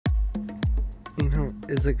You know,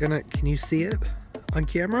 is it gonna, can you see it on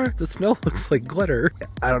camera? The snow looks like glitter.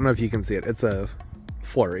 I don't know if you can see it. It's a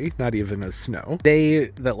flurry, not even a snow. Day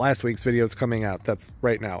that last week's video is coming out, that's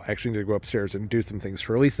right now. I actually need to go upstairs and do some things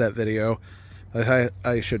to release that video.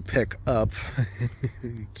 I should pick up,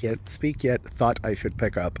 can't speak yet, thought I should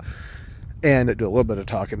pick up and do a little bit of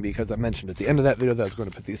talking because I mentioned at the end of that video that I was going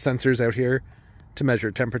to put these sensors out here to measure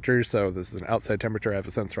temperature. So this is an outside temperature. I have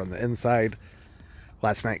a sensor on the inside.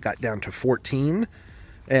 Last night got down to 14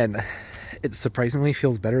 and it surprisingly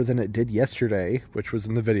feels better than it did yesterday, which was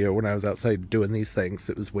in the video when I was outside doing these things.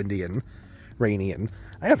 It was windy and rainy and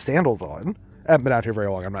I have sandals on. I haven't been out here very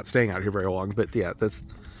long. I'm not staying out here very long, but yeah, that's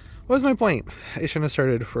what was my point. I shouldn't have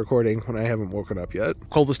started recording when I haven't woken up yet.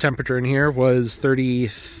 Coldest temperature in here was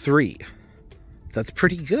 33. That's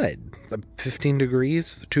pretty good. 15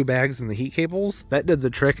 degrees, 2 bags and the heat cables. That did the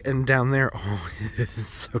trick. And down there, oh,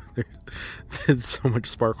 it's so much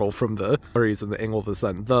sparkle from the flurries and the angle of the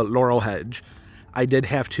sun. The laurel hedge. I did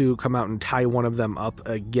have to come out and tie one of them up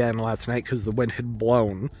again last night because the wind had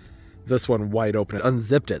blown this one wide open. It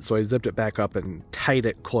unzipped it, so I zipped it back up and tied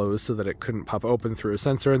it closed so that it couldn't pop open through a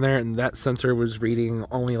sensor in there. And that sensor was reading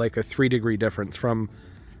only like a 3-degree difference from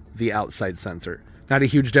the outside sensor. Not a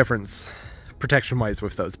huge difference protection-wise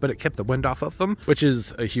with those, but it kept the wind off of them, which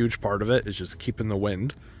is a huge part of it, is just keeping the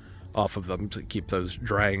wind off of them to keep those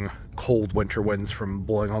drying, cold winter winds from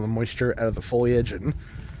blowing all the moisture out of the foliage and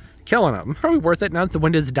killing them. Probably worth it. Now that the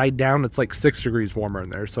wind has died down, it's like 6 degrees warmer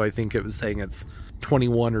in there, so I think it was saying it's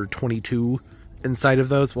 21 or 22 inside of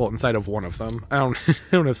those. Well, inside of one of them. I don't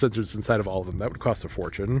have sensors inside of all of them. That would cost a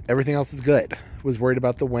fortune. Everything else is good. Was worried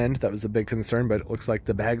about the wind. That was a big concern, but it looks like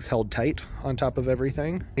the bag's held tight on top of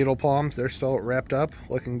everything. Needle palms, they're still wrapped up,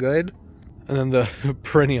 looking good. And then the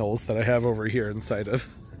perennials that I have over here inside of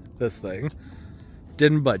this thing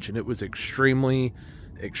didn't budge, and it was extremely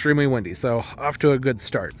windy. So off to a good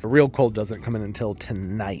start. The real cold doesn't come in until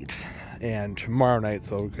tonight and tomorrow night,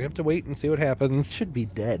 so we have to wait and see what happens. Should be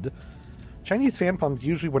dead. Chinese fan palms,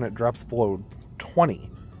 usually when it drops below 20,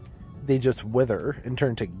 they just wither and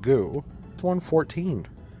turn to goo. It's 114,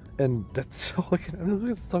 and that's still looking,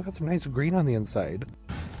 it's still got some nice green on the inside.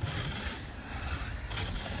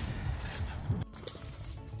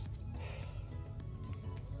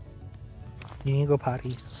 You need to go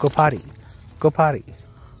potty. Go potty. Go potty.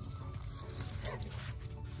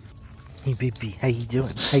 Hey, baby, how you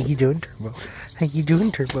doing? How you doing, Turbo? How you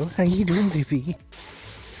doing, Turbo? How you doing, baby?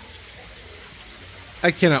 I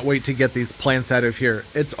cannot wait to get these plants out of here.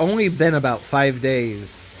 It's only been about 5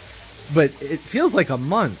 days, but it feels like a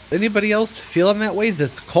month. Anybody else feeling that way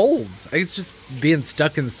this cold? It's just being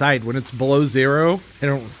stuck inside when it's below 0. I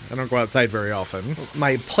don't go outside very often.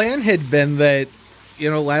 My plan had been that, you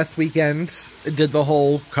know, last weekend I did the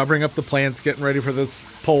whole covering up the plants, getting ready for this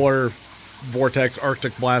polar vortex,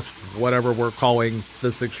 Arctic blast, whatever we're calling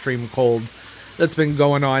this extreme cold that's been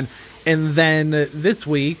going on. And then this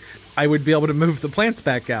week I would be able to move the plants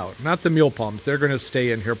back out. Not the mule palms. They're going to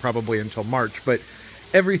stay in here probably until March. But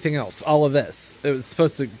everything else, all of this, it was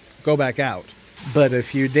supposed to go back out. But a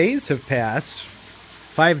few days have passed,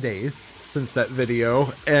 5 days since that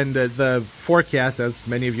video. And the forecast, as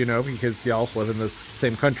many of you know, because y'all live in the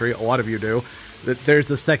same country, a lot of you do, that there's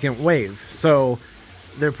a second wave. So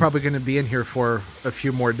they're probably going to be in here for a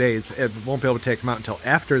few more days. And won't be able to take them out until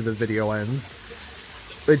after the video ends.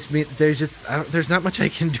 Which means there's not much I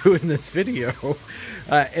can do in this video.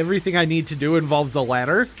 Everything I need to do involves a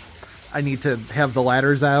ladder. I need to have the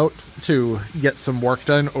ladders out to get some work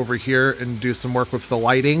done over here and do some work with the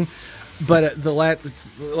lighting. But the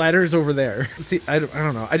ladder's over there. See, I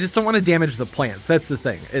don't know. I just don't want to damage the plants. That's the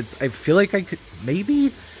thing. I feel like I could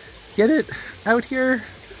maybe get it out here.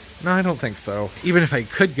 No, I don't think so. Even if I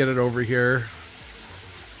could get it over here,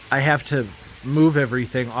 I have to move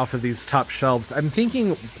everything off of these top shelves. I'm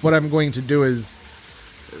thinking what I'm going to do is,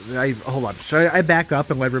 hold on, should I back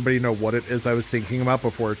up and let everybody know what it is I was thinking about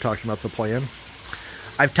before talking about the plan?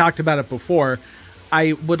 I've talked about it before.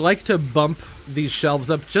 I would like to bump these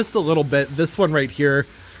shelves up just a little bit. This one right here,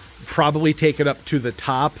 probably take it up to the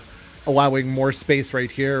top, allowing more space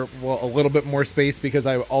right here. Well, a little bit more space because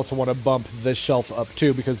I also want to bump this shelf up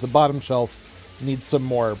too, because the bottom shelf needs some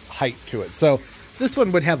more height to it. So this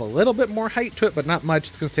one would have a little bit more height to it, but not much.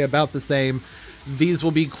 It's going to stay about the same. These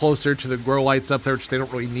will be closer to the grow lights up there, which they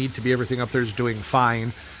don't really need to be. Everything up there is doing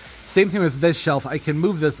fine. Same thing with this shelf. I can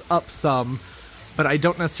move this up some, but I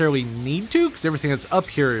don't necessarily need to because everything that's up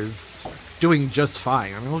here is doing just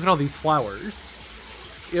fine. I mean, look at all these flowers.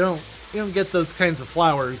 You don't get those kinds of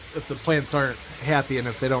flowers if the plants aren't happy and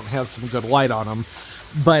if they don't have some good light on them.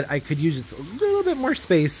 But I could use just a little bit more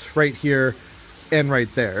space right here and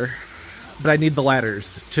right there. but I need the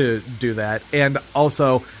ladders to do that. And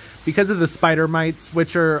also, because of the spider mites,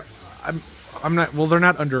 which are, I'm not, well, they're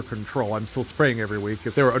not under control. I'm still spraying every week.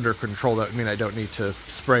 If they were under control, that would mean I don't need to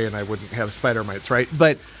spray and I wouldn't have spider mites, right?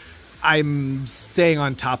 But I'm staying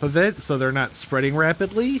on top of it, so they're not spreading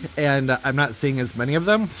rapidly, and I'm not seeing as many of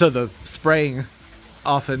them. So the spraying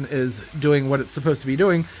often is doing what it's supposed to be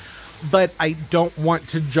doing, but I don't want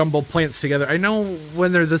to jumble plants together. I know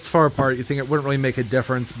when they're this far apart, you think it wouldn't really make a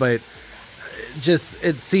difference, but just,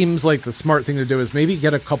 it seems like the smart thing to do is maybe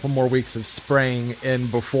get a couple more weeks of spraying in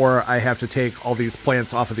before I have to take all these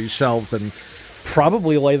plants off of these shelves and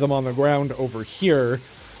probably lay them on the ground over here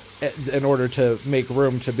in order to make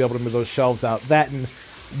room to be able to move those shelves out. That, and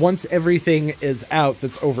once everything is out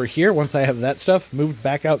that's over here, once I have that stuff moved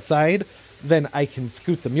back outside, then I can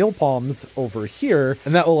scoot the mule palms over here,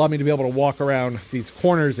 and that will allow me to be able to walk around these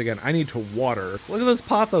corners again. I need to water. Look at those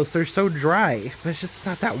pothos, they're so dry, but it's just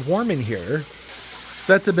not that warm in here.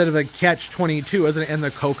 So that's a bit of a catch-22, isn't it? And the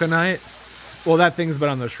coconut, well, that thing's been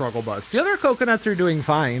on the struggle bus. The other coconuts are doing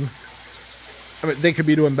fine. I mean, they could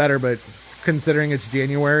be doing better, but considering it's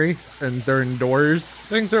January and they're indoors,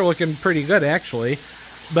 things are looking pretty good, actually.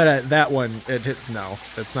 But that one, no,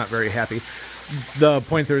 it's not very happy. The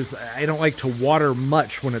point there is, I don't like to water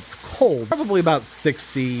much when it's cold. Probably about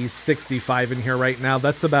 60, 65 in here right now.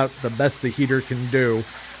 That's about the best the heater can do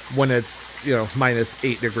when it's, you know,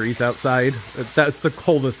 -8 degrees outside. That's the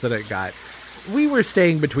coldest that it got. We were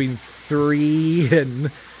staying between 3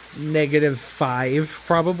 and -5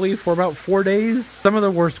 probably for about 4 days. Some of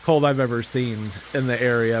the worst cold I've ever seen in the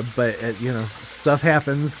area, but you know, stuff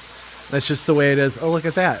happens. That's just the way it is. Oh, look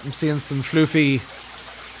at that. I'm seeing some floofy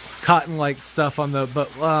cotton-like stuff on the, but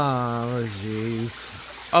oh jeez,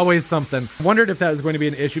 always something. Wondered if that was going to be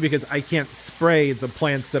an issue because I can't spray the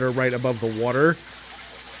plants that are right above the water,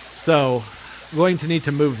 so I'm going to need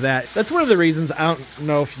to move that. That's one of the reasons, I don't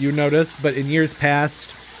know if you noticed, but in years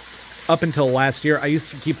past, up until last year, I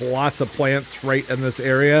used to keep lots of plants right in this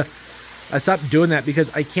area. I stopped doing that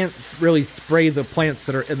because I can't really spray the plants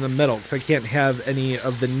that are in the middle, because I can't have any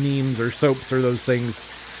of the neems or soaps or those things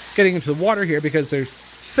getting into the water here because there's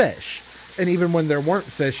fish. And even when there weren't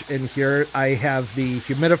fish in here, I have the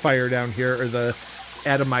humidifier down here, or the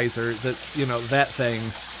atomizer, that, you know, that thing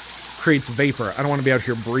creates vapor. I don't want to be out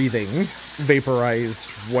here breathing vaporized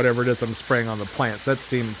whatever it is I'm spraying on the plants. That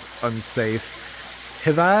seems unsafe.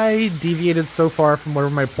 Have I deviated so far from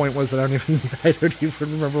whatever my point was that I don't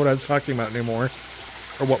even remember what I was talking about anymore,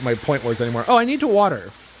 or what my point was anymore. Oh, I need to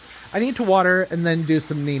water. I need to water and then do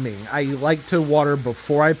some neeming. I like to water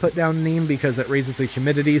before I put down neem because it raises the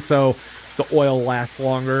humidity, so the oil lasts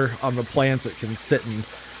longer on the plants. It can sit and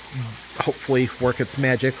hopefully work its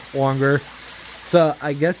magic longer. So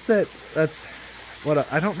I guess that's what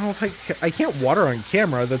I don't know if I can't water on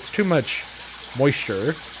camera. That's too much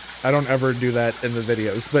moisture. I don't ever do that in the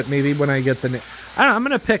videos, but maybe when I get I don't know, I'm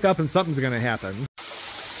going to pick up and something's going to happen.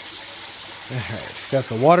 Alright, got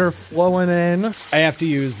the water flowing in. I have to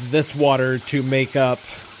use this water to make up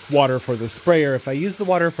water for the sprayer. If I use the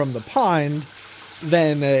water from the pond,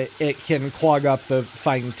 then it can clog up the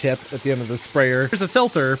fine tip at the end of the sprayer. There's a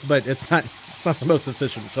filter, but it's not the most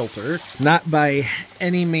efficient filter. Not by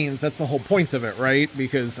any means. That's the whole point of it, right?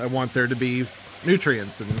 Because I want there to be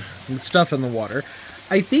nutrients and some stuff in the water.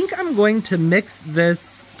 I think I'm going to mix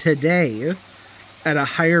this today at a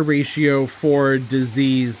higher ratio for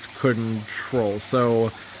disease control.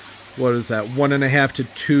 So what is that? 1.5 to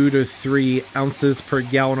 2 to 3 ounces per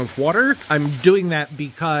gallon of water. I'm doing that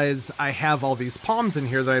because I have all these palms in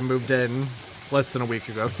here that I moved in less than a week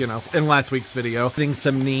ago, you know, in last week's video. Putting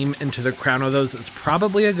some neem into the crown of those is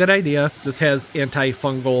probably a good idea. This has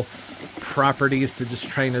antifungal properties, so just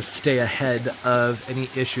trying to stay ahead of any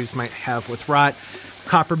issues might have with rot.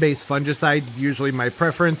 Copper-based fungicide, usually my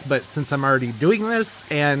preference, but since I'm already doing this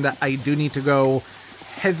and I do need to go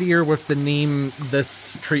heavier with the neem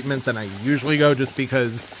this treatment than I usually go, just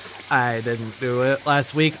because I didn't do it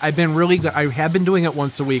last week. I've been really good. I have been doing it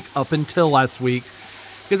once a week up until last week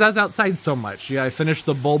because I was outside so much. Yeah, I finished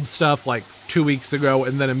the bulb stuff like 2 weeks ago,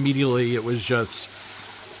 and then immediately it was just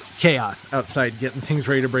chaos outside, getting things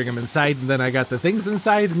ready to bring them inside, and then I got the things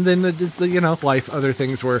inside, and then it's the, you know, life, other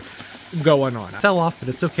things were going on. I fell off, but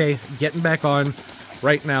it's okay. Getting back on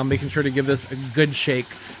right now, making sure to give this a good shake.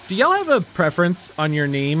 Do y'all have a preference on your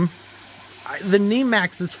neem? The Neem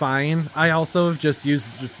Max is fine. I also have just used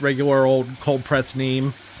regular old cold pressed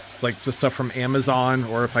neem, like the stuff from Amazon,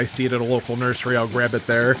 or if I see it at a local nursery, I'll grab it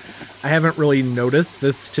there. I haven't really noticed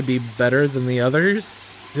this to be better than the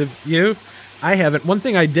others. Have you? I haven't. One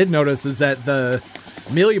thing I did notice is that the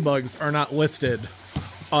mealybugs are not listed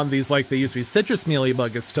on these like they used to be. Citrus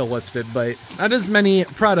mealybug is still listed, but not as many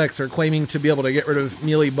products are claiming to be able to get rid of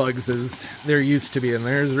mealybugs as there used to be, and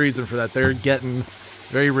there's a reason for that. They're getting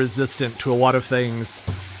very resistant to a lot of things.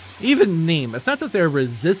 Even neem. It's not that they're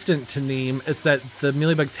resistant to neem, it's that the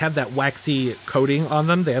mealybugs have that waxy coating on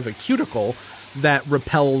them. They have a cuticle that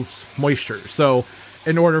repels moisture. So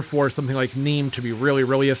in order for something like neem to be really,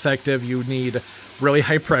 really effective, you need really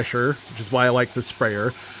high pressure, which is why I like the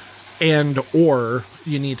sprayer, or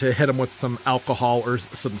you need to hit them with some alcohol or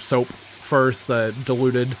some soap first. The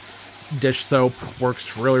diluted dish soap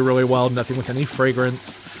works really, really well. Nothing with any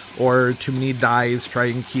fragrance or too many dyes. Try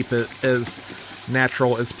and keep it as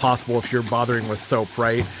natural as possible if you're bothering with soap,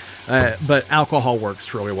 right? But alcohol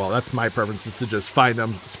works really well. That's my preference, is to just find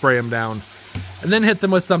them, spray them down, and then hit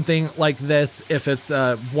them with something like this if it's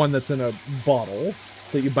one that's in a bottle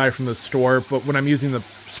that you buy from the store. But when I'm using the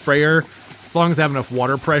sprayer, as long as I have enough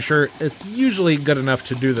water pressure, it's usually good enough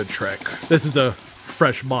to do the trick. This is a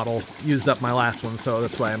fresh bottle, used up my last one, so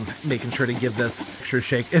that's why I'm making sure to give this extra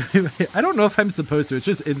shake. I don't know if I'm supposed to, it's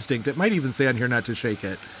just instinct. It might even say on here not to shake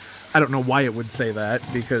it. I don't know why it would say that,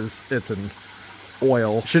 because it's an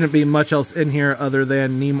oil. Shouldn't be much else in here other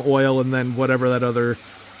than neem oil and then whatever that other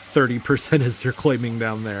 30% is they're claiming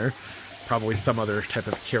down there. Probably some other type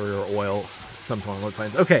of carrier oil, something along those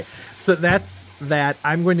lines. Okay, so that's that.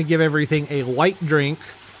 I'm going to give everything a light drink,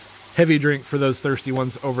 heavy drink for those thirsty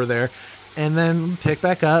ones over there, and then pick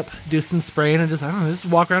back up, do some spraying, and just, I don't know, just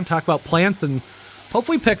walk around, talk about plants, and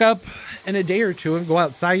hopefully pick up in a day or two and go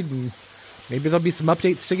outside, and maybe there'll be some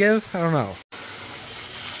updates to give. I don't know.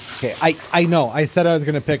 Okay, I know. I said I was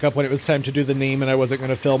going to pick up when it was time to do the neem, and I wasn't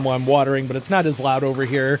going to film while I'm watering, but it's not as loud over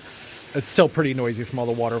here. It's still pretty noisy from all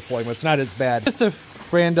the water flowing, but it's not as bad. Just a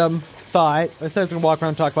random thought. I said I was going to walk around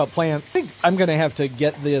and talk about plants. I think I'm going to have to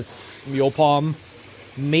get this mule palm,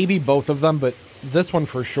 maybe both of them, but this one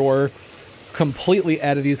for sure, completely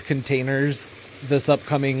out of these containers this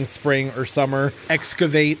upcoming spring or summer.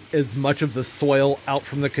 Excavate as much of the soil out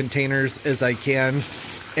from the containers as I can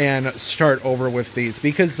and start over with these,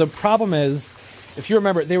 because the problem is, if you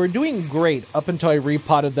remember, they were doing great up until I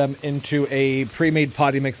repotted them into a pre-made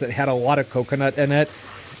potting mix that had a lot of coconut in it.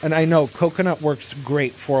 And I know coconut works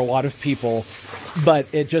great for a lot of people, but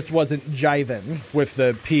it just wasn't jiving with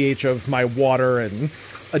the pH of my water, and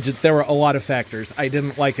there were a lot of factors. I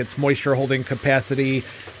didn't like its moisture holding capacity.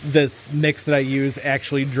 This mix that I use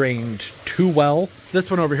actually drained too well. This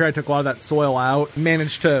one over here, I took a lot of that soil out,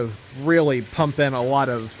 managed to really pump in a lot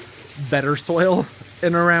of better soil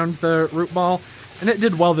in around the root ball, and it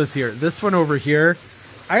did well this year. This one over here,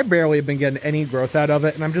 I barely have been getting any growth out of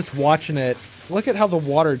it, and I'm just watching it. Look at how the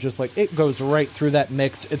water just, like, it goes right through that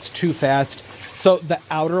mix. It's too fast. So the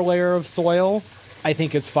outer layer of soil, I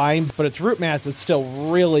think it's fine, but its root mass is still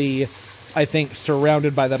really, I think,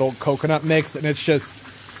 surrounded by that old coconut mix, and it's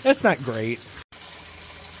just, it's not great.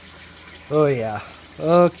 Oh yeah.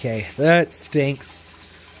 Okay, that stinks.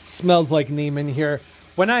 Smells like neem in here.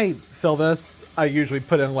 When I fill this, I usually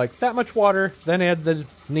put in like that much water, then add the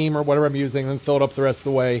neem or whatever I'm using, and fill it up the rest of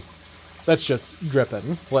the way. That's just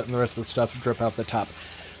dripping, letting the rest of the stuff drip out the top.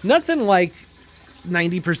 Nothing like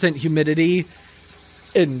 90% humidity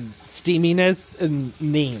and steaminess and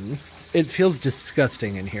neem. It feels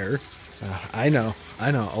disgusting in here. I know.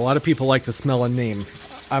 A lot of people like the smell of neem.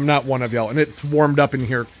 I'm not one of y'all, and it's warmed up in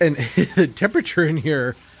here. And the temperature in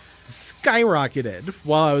here skyrocketed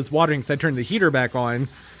while I was watering, so I turned the heater back on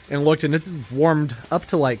and looked, and it warmed up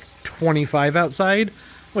to like 25 outside.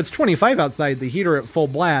 Well, it's 25 outside. The heater at full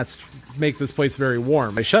blast makes this place very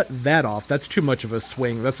warm. I shut that off. That's too much of a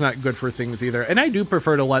swing. That's not good for things either. And I do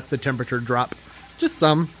prefer to let the temperature drop just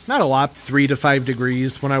some, not a lot, 3 to 5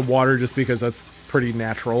 degrees when I water, just because that's pretty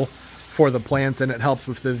natural for the plants, and it helps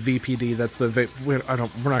with the VPD. That's the we're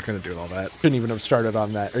not going to do all that. Shouldn't even have started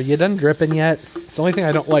on that. Are you done dripping yet? It's the only thing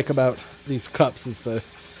I don't like about these cups is the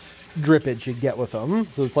drippage you get with them.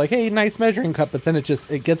 So it's like, hey, nice measuring cup, but then it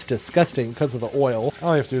gets disgusting because of the oil.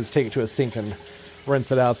 All I have to do is take it to a sink and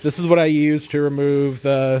rinse it out. This is what I use to remove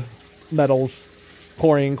the metals,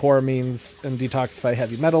 chlorine, chloramines, and detoxify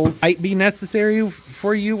heavy metals. Might be necessary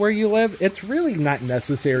for you where you live. It's really not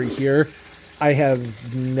necessary here. I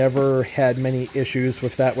have never had many issues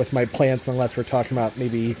with that with my plants, unless we're talking about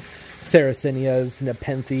maybe Sarracenias,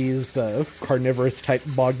 Nepenthes, carnivorous type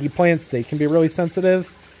boggy plants. They can be really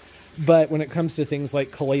sensitive. But when it comes to things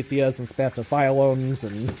like Calatheas and Spathiphyllums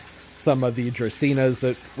and some of the Dracaenas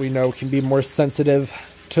that we know can be more sensitive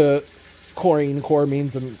to chlorine,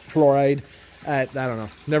 chloramines, and fluoride, I don't know.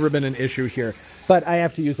 Never been an issue here. But I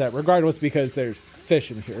have to use that regardless because there's fish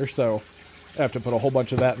in here, so I have to put a whole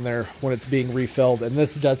bunch of that in there when it's being refilled. And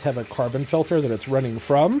this does have a carbon filter that it's running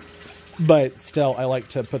from, but still I like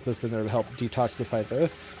to put this in there to help detoxify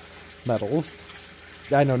the metals.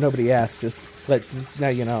 I know nobody asked, just let now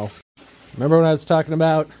you know. Remember when I was talking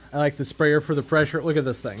about I like the sprayer for the pressure? Look at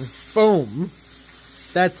this thing. Boom.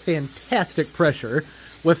 That's fantastic pressure.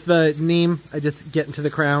 With the neem, I just get into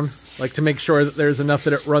the crown, like to make sure that there's enough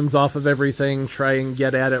that it runs off of everything, try and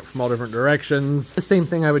get at it from all different directions. The same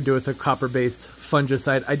thing I would do with a copper-based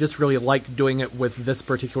fungicide. I just really like doing it with this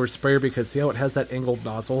particular sprayer because see how it has that angled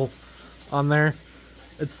nozzle on there?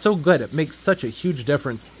 It's so good. It makes such a huge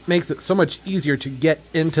difference. Makes it so much easier to get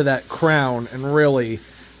into that crown and really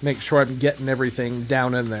make sure I'm getting everything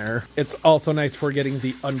down in there. It's also nice for getting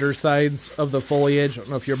the undersides of the foliage. I don't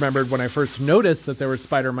know if you remembered when I first noticed that there were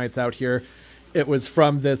spider mites out here. It was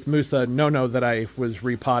from this Musa no-no that I was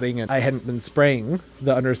repotting, and I hadn't been spraying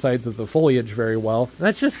the undersides of the foliage very well.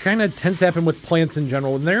 That just kind of tends to happen with plants in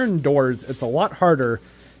general. When they're indoors, it's a lot harder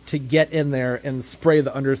to get in there and spray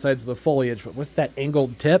the undersides of the foliage. But with that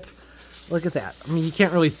angled tip, look at that. I mean, you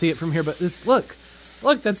can't really see it from here, but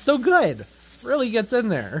look, that's so good. Really gets in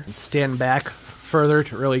there. Stand back further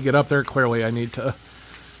to really get up there. Clearly I need to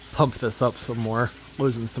pump this up some more.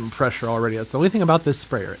 Losing some pressure already. That's the only thing about this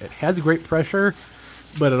sprayer. It has great pressure,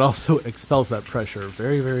 but it also expels that pressure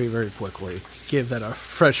very, very, very quickly. Gave that a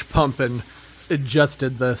fresh pump and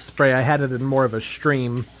adjusted the spray. I had it in more of a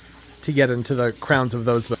stream to get into the crowns of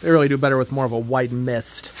those, but they really do better with more of a wide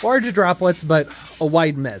mist. Large droplets, but a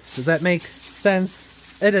wide mist. Does that make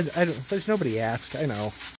sense? There's nobody asked. I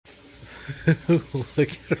know.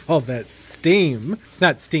 Look at all that steam. It's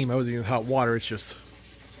not steam. I wasn't using hot water. It's just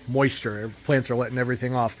moisture. Plants are letting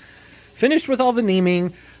everything off. Finished with all the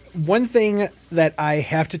neeming. One thing that I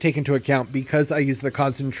have to take into account, because I use the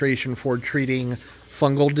concentration for treating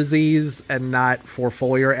fungal disease and not for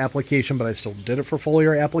foliar application, but I still did it for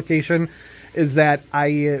foliar application, is that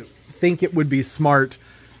I think it would be smart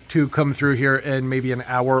to come through here in maybe an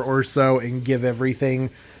hour or so and give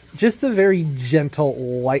everything just a very gentle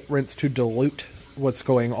light rinse to dilute what's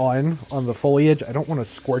going on the foliage. I don't want to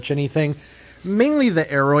scorch anything, mainly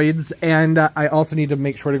the aeroids, and I also need to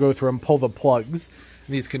make sure to go through and pull the plugs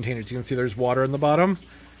in these containers. You can see there's water in the bottom.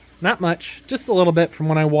 Not much, just a little bit from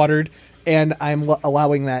when I watered, and I'm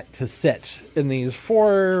allowing that to sit in these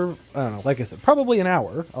for, I don't know, like I said, probably an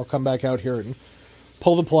hour. I'll come back out here and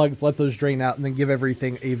pull the plugs, let those drain out, and then give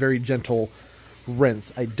everything a very gentle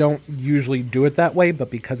rinse. I don't usually do it that way, but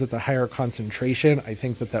because it's a higher concentration, I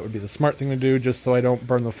think that that would be the smart thing to do, just so I don't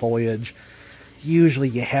burn the foliage. Usually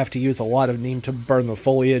you have to use a lot of neem to burn the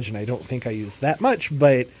foliage, and I don't think I use that much,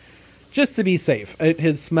 but just to be safe. It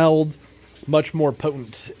has smelled much more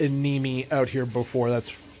potent and neemy out here before, that's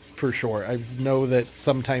for sure. I know that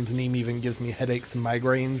sometimes neem even gives me headaches and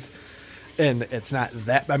migraines, and it's not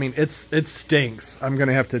that, I mean, it stinks. I'm going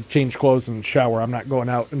to have to change clothes and shower. I'm not going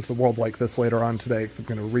out into the world like this later on today because I'm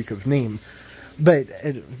going to reek of neem. But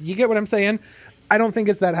you get what I'm saying? I don't think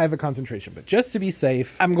it's that high of a concentration, but just to be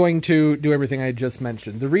safe, I'm going to do everything I just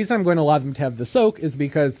mentioned. The reason I'm going to allow them to have the soak is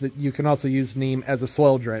because you can also use neem as a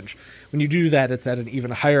soil drench. When you do that, it's at an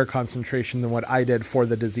even higher concentration than what I did for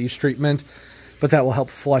the disease treatment, but that will help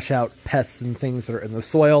flush out pests and things that are in the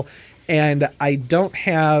soil. And I don't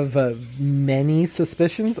have many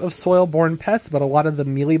suspicions of soil-borne pests, but a lot of the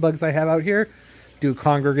mealybugs I have out here do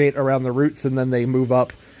congregate around the roots, and then they move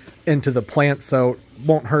up into the plant, so it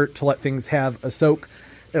won't hurt to let things have a soak.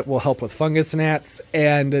 It will help with fungus gnats,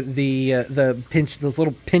 and those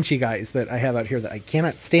little pinchy guys that I have out here that I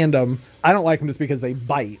cannot stand them. I don't like them just because they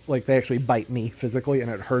bite. Like, they actually bite me physically,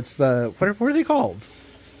 and it hurts the... What are they called?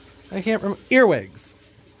 I can't remember. Earwigs.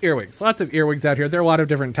 Earwigs. Lots of earwigs out here. There are a lot of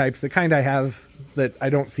different types. The kind I have that I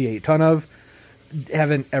don't see a ton of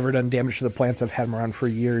haven't ever done damage to the plants. I've had them around for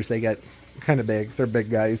years. They get kind of big. They're big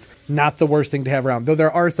guys. Not the worst thing to have around, though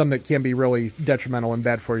there are some that can be really detrimental and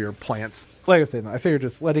bad for your plants. Like I said, I figure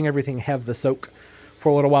just letting everything have the soak for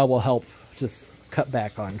a little while will help just cut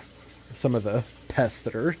back on some of the pests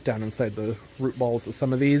that are down inside the root balls of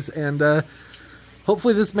some of these. And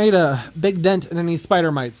hopefully this made a big dent in any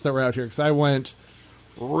spider mites that were out here, because I went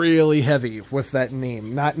really heavy with that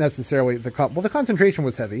neem. Not necessarily the concentration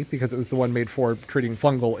was heavy because it was the one made for treating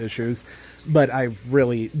fungal issues, but I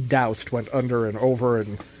really doused, went under and over,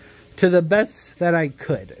 and to the best that I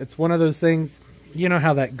could. It's one of those things, you know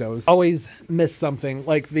how that goes. Always miss something,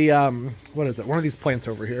 like the what is it, one of these plants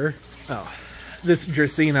over here. Oh, this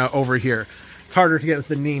Dracaena over here. It's harder to get with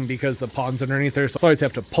the neem because the pond's underneath there, so I always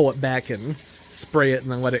have to pull it back and spray it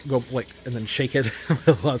and then let it go, like, and then shake it, let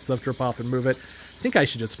a lot of stuff drip off and move it. I think I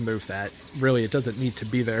should just move that. Really, it doesn't need to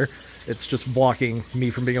be there. It's just blocking me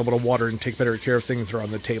from being able to water and take better care of things that are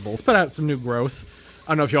on the table. Let's put out some new growth.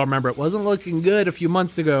 I don't know if y'all remember, it wasn't looking good a few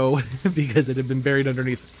months ago because it had been buried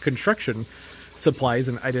underneath construction supplies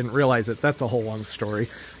and I didn't realize it. That's a whole long story,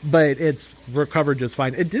 but it's recovered just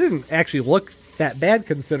fine. It didn't actually look that bad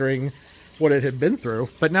considering what it had been through,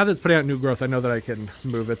 but now that it's putting out new growth, I know that I can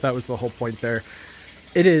move it. That was the whole point there.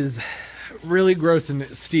 It is really gross and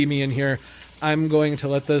steamy in here. I'm going to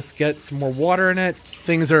let this get some more water in it.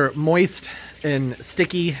 Things are moist and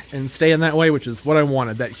sticky and stay in that way, which is what I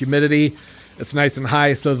wanted. That humidity, it's nice and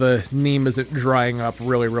high so the neem isn't drying up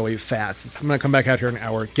really, really fast. I'm going to come back out here in an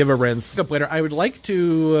hour, give a rinse. Up later, I would like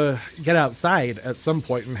to get outside at some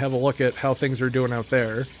point and have a look at how things are doing out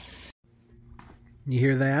there. You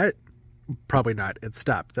hear that? Probably not. It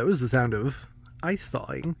stopped. That was the sound of ice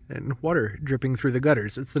thawing and water dripping through the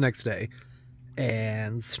gutters. It's the next day.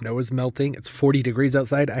 And snow is melting. It's 40 degrees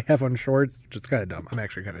outside. I have on shorts, which is kind of dumb. I'm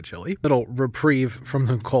actually kind of chilly. Little reprieve from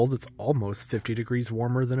the cold. It's almost 50 degrees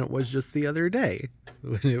warmer than it was just the other day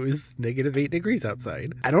when it was -8 degrees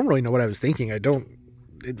outside. I don't really know what I was thinking. I'm an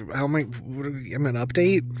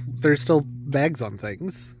update. There's still bags on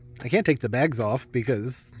things. I can't take the bags off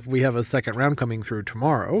because we have a second round coming through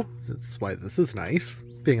tomorrow. That's why this is nice.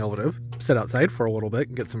 Being able to sit outside for a little bit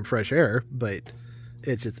and get some fresh air, but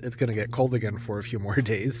it's going to get cold again for a few more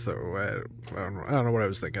days, so I don't know what I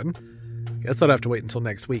was thinking. Guess I'll have to wait until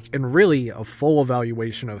next week. And really, a full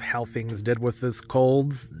evaluation of how things did with this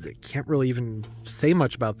cold, I can't really even say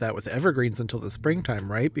much about that with evergreens until the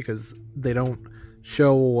springtime, right? Because they don't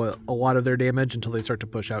show a lot of their damage until they start to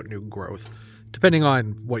push out new growth, depending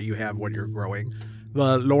on what you have, what you're growing.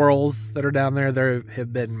 The laurels that are down there, they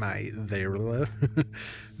have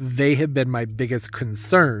been my biggest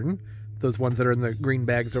concern. Those ones that are in the green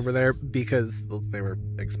bags over there, because they were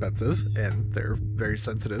expensive and they're very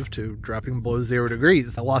sensitive to dropping below 0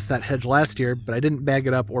 degrees. I lost that hedge last year, but I didn't bag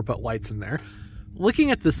it up or put lights in there.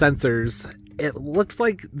 Looking at the sensors, it looks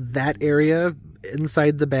like that area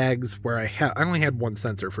inside the bags where I only had one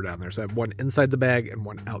sensor for down there. So I have one inside the bag and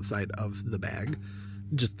one outside of the bag.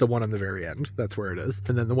 Just the one on the very end. That's where it is.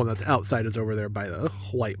 And then the one that's outside is over there by the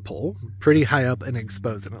light pole. Pretty high up and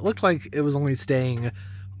exposed. And it looked like it was only staying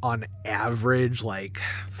on average like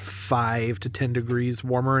 5 to 10 degrees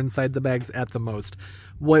warmer inside the bags at the most.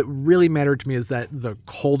 What really mattered to me is that the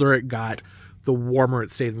colder it got, the warmer it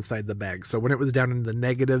stayed inside the bag. So when it was down in the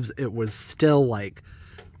negatives, it was still like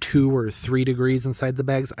 2 or 3 degrees inside the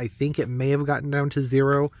bags. I think it may have gotten down to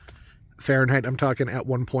 0 Fahrenheit. I'm talking at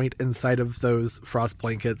one point inside of those frost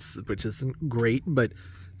blankets, which isn't great, but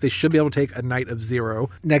they should be able to take a night of 0.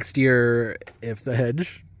 Next year, if the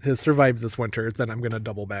hedge has survived this winter, then I'm going to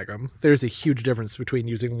double bag them. There's a huge difference between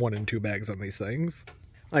using 1 and 2 bags on these things.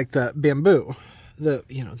 Like the bamboo, the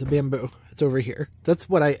bamboo, it's over here. That's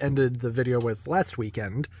what I ended the video with last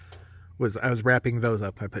weekend, was I was wrapping those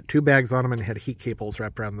up. I put 2 bags on them and had heat cables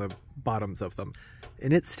wrapped around the bottoms of them.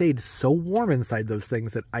 And it stayed so warm inside those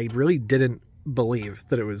things that I really didn't believe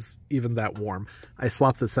that it was even that warm. I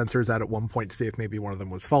swapped the sensors out at one point to see if maybe one of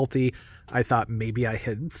them was faulty. I thought maybe I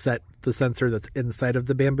had set the sensor that's inside of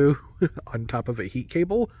the bamboo on top of a heat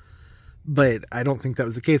cable, but I don't think that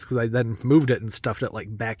was the case because I then moved it and stuffed it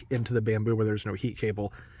like back into the bamboo where there's no heat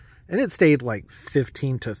cable. And it stayed like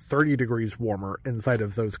 15 to 30 degrees warmer inside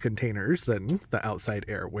of those containers than the outside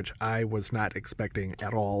air, which I was not expecting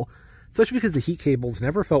at all, especially because the heat cables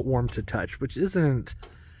never felt warm to touch, which isn't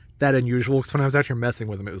that unusual, because when I was out here messing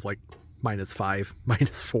with them, it was like -5,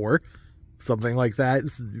 -4, something like that.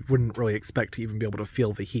 You wouldn't really expect to even be able to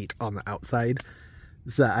feel the heat on the outside.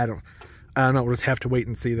 So I don't know, we'll just have to wait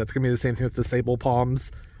and see. That's gonna be the same thing with the sable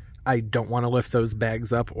palms. I don't want to lift those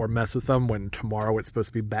bags up or mess with them when tomorrow it's supposed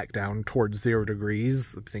to be back down towards 0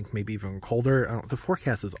 degrees. I think maybe even colder. The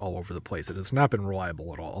forecast is all over the place. It has not been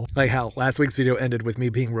reliable at all. Like how last week's video ended with me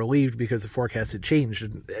being relieved because the forecast had changed.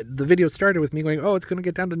 And the video started with me going, oh, it's going to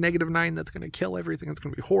get down to -9. That's going to kill everything. It's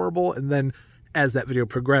going to be horrible. And then as that video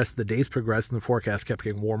progressed, the days progressed and the forecast kept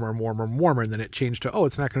getting warmer and warmer and warmer. And then it changed to, oh,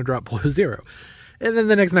 it's not going to drop below 0. And then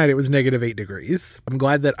the next night it was -8 degrees. I'm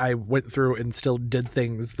glad that I went through and still did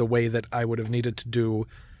things the way that I would have needed to do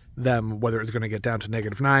them, whether it was going to get down to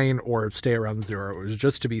 -9 or stay around 0. It was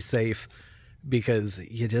just to be safe, because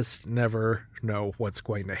you just never know what's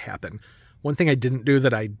going to happen. One thing I didn't do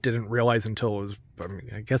that I didn't realize until it was,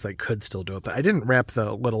 I guess I could still do it, but I didn't wrap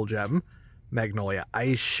the Little Gem Magnolia.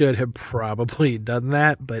 I should have probably done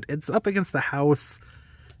that, but it's up against the house.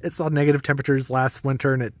 It saw negative temperatures last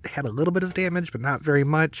winter and it had a little bit of damage, but not very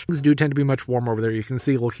much. Things do tend to be much warmer over there. You can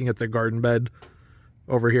see looking at the garden bed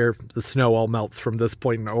over here, the snow all melts from this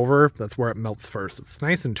point and over. That's where it melts first. It's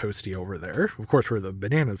nice and toasty over there. Of course, where the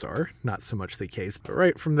bananas are, not so much the case, but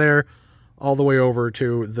right from there all the way over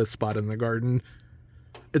to this spot in the garden,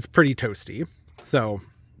 it's pretty toasty. So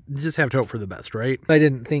you just have to hope for the best, right? I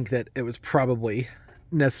didn't think that it was probably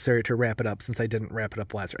necessary to wrap it up since I didn't wrap it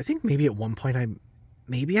up last year. I think maybe at one point I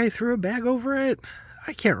threw a bag over it.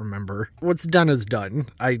 I can't remember. What's done is done.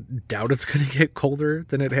 I doubt it's going to get colder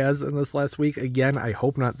than it has in this last week. Again, I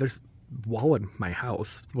hope not. There's a wall in my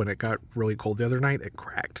house. When it got really cold the other night, it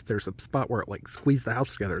cracked. There's a spot where it like squeezed the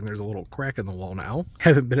house together and there's a little crack in the wall now.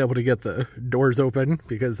 Haven't been able to get the doors open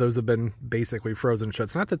because those have been basically frozen shut.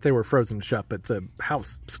 It's not that they were frozen shut, but the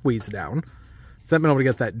house squeezed down. So I haven't been able to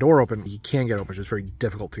get that door open. You can get open, it's just very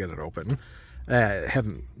difficult to get it open.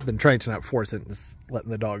 Haven't been trying to not force it, just letting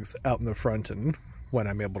the dogs out in the front, and when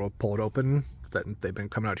I'm able to pull it open, then they've been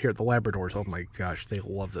coming out here. The Labradors, oh my gosh, they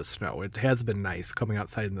love the snow. It has been nice coming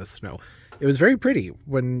outside in the snow. It was very pretty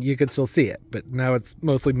when you could still see it, but now it's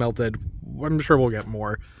mostly melted. I'm sure we'll get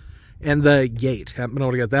more. And the gate, haven't been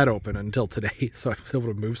able to get that open until today, so I was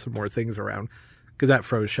able to move some more things around because that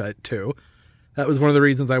froze shut too. That was one of the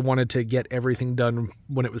reasons I wanted to get everything done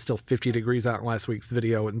when it was still 50 degrees out in last week's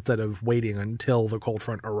video instead of waiting until the cold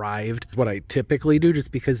front arrived. What I typically do,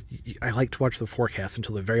 just because I like to watch the forecast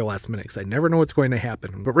until the very last minute because I never know what's going to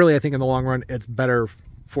happen. But really, I think in the long run, it's better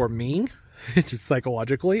for me, just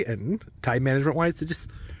psychologically and time management wise, to just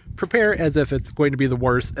prepare as if it's going to be the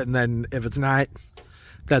worst. And then if it's not,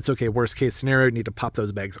 that's okay. Worst case scenario, you need to pop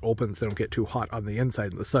those bags open so they don't get too hot on the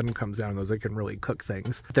inside and the sun comes down. Those, it can really cook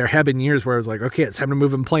things. There have been years where I was like, okay, it's time to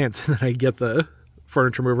move in plants. And then I get the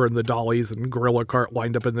furniture mover and the dollies and gorilla cart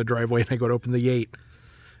lined up in the driveway and I go to open the gate.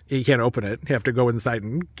 You can't open it. You have to go inside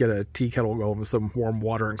and get a tea kettle going with some warm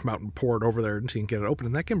water and come out and pour it over there until you can get it open.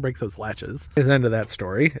 And that can break those latches. It's the end of that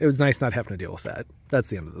story. It was nice not having to deal with that. That's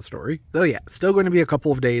the end of the story. So yeah, still going to be a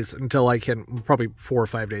couple of days until I can, probably 4 or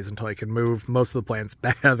 5 days until I can move most of the plants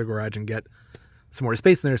back out of the garage and get some more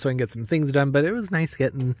space in there so I can get some things done. But it was nice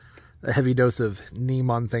getting a heavy dose of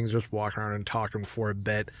neem on things, just walking around and talking for a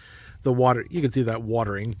bit. The water, you can see that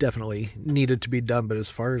watering definitely needed to be done. But as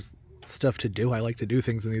far as stuff to do, I like to do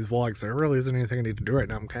things in these vlogs. There really isn't anything I need to do right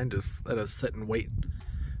now. I'm kind of just at a sit and wait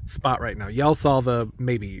spot right now. Y'all saw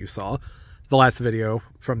maybe you saw the last video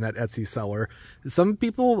from that Etsy seller. Some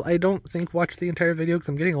people I don't think watched the entire video because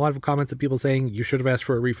I'm getting a lot of comments of people saying you should have asked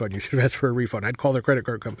for a refund. You should have asked for a refund. I'd call their credit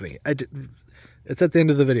card company. It's at the end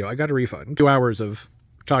of the video. I got a refund. 2 hours of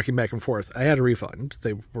talking back and forth. I had a refund.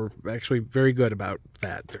 They were actually very good about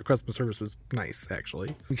that. Their customer service was nice,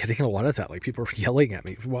 actually. I'm getting a lot of that. Like, people are yelling at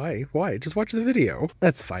me. Why? Just watch the video.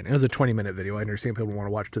 That's fine. It was a 20-minute video. I understand people want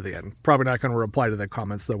to watch to the end. Probably not going to reply to the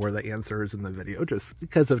comments, though, where the answer is in the video, just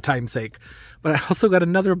because of time's sake. But I also got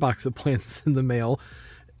another box of plants in the mail.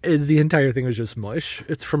 The entire thing was just mush.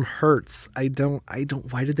 It's from Hertz.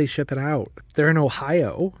 why did they ship it out? They're in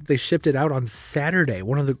Ohio. They shipped it out on Saturday,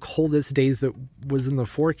 one of the coldest days that was in the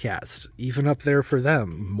forecast, even up there for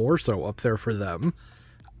them, more so up there for them.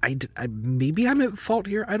 Maybe I'm at fault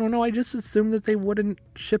here. I don't know. I just assumed that they wouldn't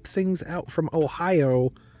ship things out from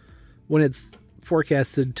Ohio when it's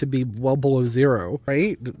forecasted to be well below zero,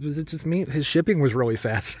 right? Was it just me? His shipping was really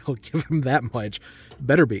fast. I'll give him that much.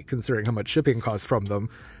 Better be, considering how much shipping costs from them.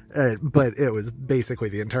 But it was basically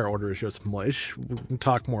the entire order is just mush. We can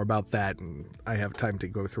talk more about that, and I have time to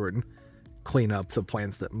go through it and clean up the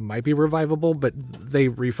plants that might be revivable, but they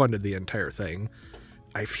refunded the entire thing.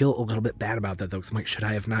 I feel a little bit bad about that, though, because I'm like, should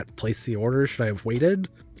I have not placed the order? Should I have waited?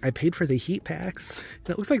 I paid for the heat packs.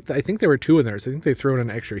 It looks like, I think there were 2 in there, so I think they threw in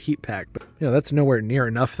an extra heat pack. But, you know, that's nowhere near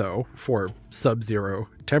enough, though, for sub-zero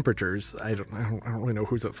temperatures. I don't really know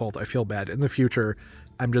who's at fault. I feel bad. In the future,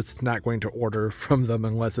 I'm just not going to order from them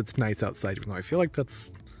unless it's nice outside, even though I feel like that's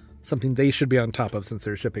something they should be on top of since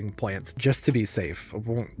they're shipping plants, just to be safe. I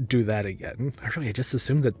won't do that again. I just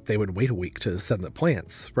assumed that they would wait a week to send the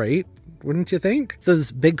plants, right? Wouldn't you think?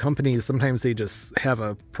 Those big companies, sometimes they just have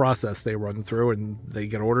a process they run through and they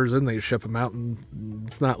get orders in, they ship them out, and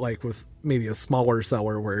it's not like with maybe a smaller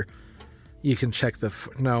seller where you can check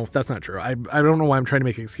no, that's not true. I don't know why I'm trying to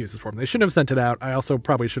make excuses for them. They shouldn't have sent it out. I also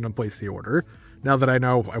probably shouldn't have placed the order. Now that I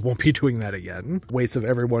know I won't be doing that again. Waste of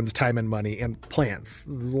everyone's time and money, and plants. A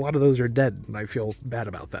lot of those are dead, and I feel bad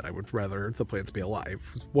about that. I would rather the plants be alive.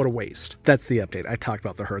 What a waste. That's the update. I talked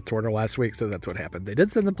about the Hertz order last week, so that's what happened. They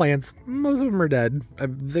did send the plants. Most of them are dead.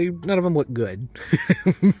 None of them look good.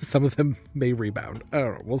 Some of them may rebound. I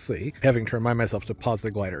don't know. We'll see. Having to remind myself to pause the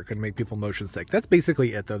glider could make people motion sick. That's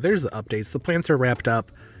basically it, though. There's the updates. The plants are wrapped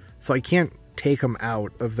up, so I can't take them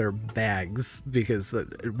out of their bags because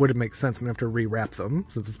it wouldn't make sense. I'm gonna have to rewrap them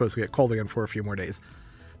since it's supposed to get cold again for a few more days.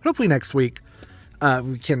 But hopefully next week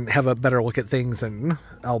we can have a better look at things, and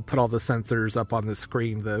I'll put all the sensors up on the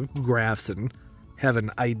screen, the graphs, and have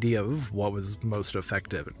an idea of what was most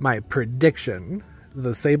effective. My prediction: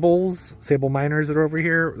 the sable miners that are over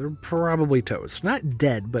here, they're probably toast. Not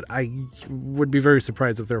dead, but I would be very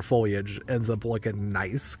surprised if their foliage ends up looking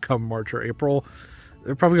nice come March or April.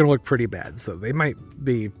 They're probably going to look pretty bad, so they might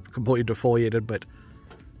be completely defoliated, but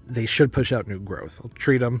they should push out new growth. I'll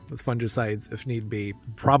treat them with fungicides if need be.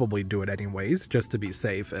 Probably do it anyways, just to be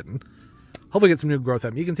safe, and hopefully get some new growth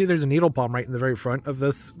out. You can see there's a needle palm right in the very front of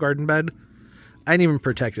this garden bed. I didn't even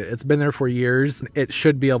protect it. It's been there for years. It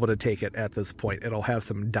should be able to take it at this point. It'll have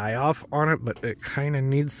some die-off on it, but it kind of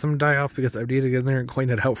needs some die-off because I've needed to get in there and clean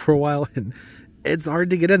it out for a while, and it's hard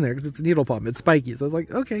to get in there because it's a needle palm. It's spiky. So I was like,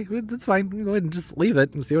 okay, that's fine. Go ahead and just leave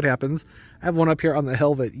it and see what happens. I have one up here on the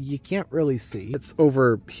hill that you can't really see. It's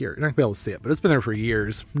over here. You're not going to be able to see it, but it's been there for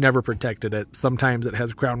years. Never protected it. Sometimes it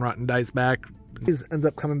has crown rot and dies back. It ends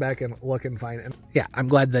up coming back and looking fine. And yeah, I'm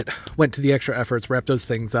glad that went to the extra efforts, wrapped those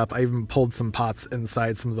things up. I even pulled some pots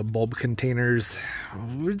inside some of the bulb containers,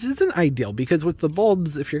 which isn't ideal because with the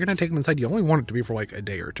bulbs, if you're going to take them inside, you only want it to be for like a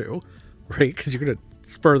day or two, right? Because you're going to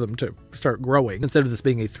spur them to start growing instead of this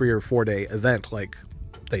being a 3 or 4 day event like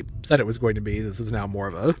they said it was going to be. This is now more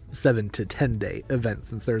of a 7 to 10 day event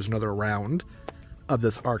since there's another round of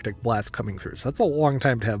this Arctic blast coming through. So that's a long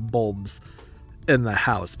time to have bulbs in the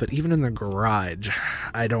house, but even in the garage,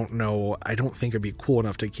 I don't know. I don't think it'd be cool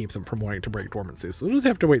enough to keep them from wanting to break dormancy. So we'll just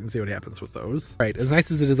have to wait and see what happens with those. All right, as nice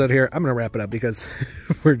as it is out here, I'm gonna wrap it up because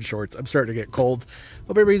we're in shorts. I'm starting to get cold.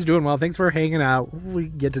 Hope everybody's doing well. Thanks for hanging out. We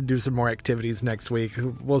get to do some more activities next week.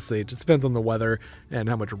 We'll see. It just depends on the weather and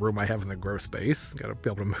how much room I have in the grow space. Gotta be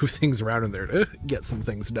able to move things around in there to get some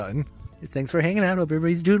things done. Thanks for hanging out. Hope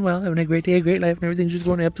everybody's doing well, having a great day, a great life, and everything's just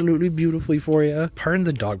going absolutely beautifully for you. Pardon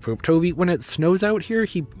the dog poop. Toby, when it snows out here,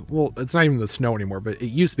 well, it's not even the snow anymore, but it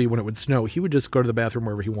used to be when it would snow, he would just go to the bathroom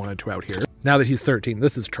wherever he wanted to out here. Now that he's 13,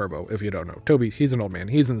 this is Turbo, if you don't know. Toby, he's an old man.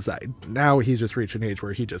 He's inside. Now he's just reached an age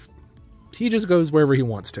where he just goes wherever he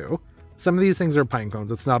wants to. Some of these things are pine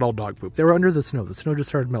cones. It's not all dog poop. They were under the snow. The snow just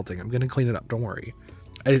started melting. I'm going to clean it up. Don't worry.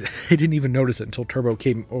 I didn't even notice it until Turbo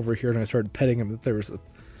came over here and I started petting him that there was a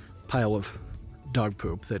pile of dog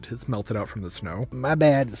poop that has melted out from the snow. My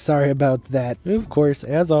bad. Sorry about that. Of course,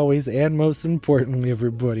 as always, and most importantly,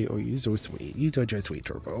 everybody. Oh, you're so sweet. You're such a sweet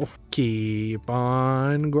Turbo. Keep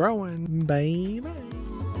on growing. Bye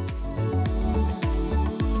bye.